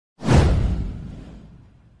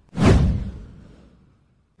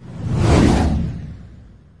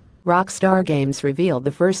Rockstar Games revealed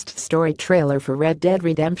the first story trailer for Red Dead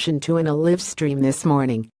Redemption 2 in a live stream this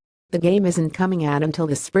morning. The game isn't coming out until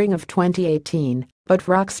the spring of 2018, but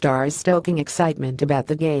Rockstar is stoking excitement about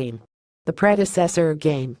the game. The predecessor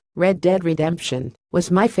game, Red Dead Redemption,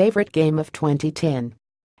 was my favorite game of 2010.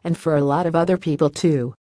 And for a lot of other people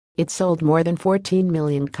too. It sold more than 14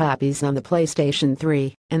 million copies on the PlayStation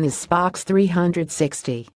 3 and the Xbox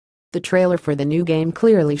 360. The trailer for the new game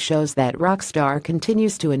clearly shows that Rockstar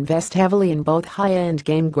continues to invest heavily in both high-end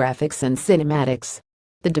game graphics and cinematics.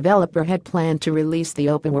 The developer had planned to release the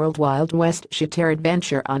open-world Wild West shooter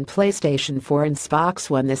adventure on PlayStation 4 and Xbox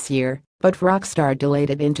One this year, but Rockstar delayed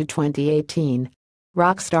it into 2018.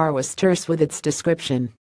 Rockstar was terse with its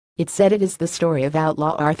description. It said it is the story of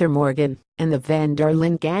outlaw Arthur Morgan and the Van der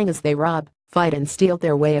Linde gang as they rob, fight and steal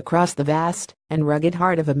their way across the vast and rugged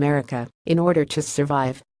heart of America in order to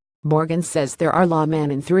survive. Morgan says there are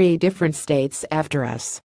lawmen in 3 different states after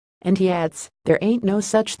us. And he adds, there ain't no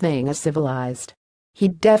such thing as civilized. He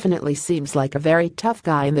definitely seems like a very tough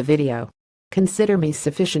guy in the video. Consider me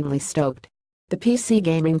sufficiently stoked. The PC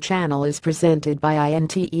Gaming channel is presented by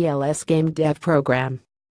INTEL's Game Dev Program.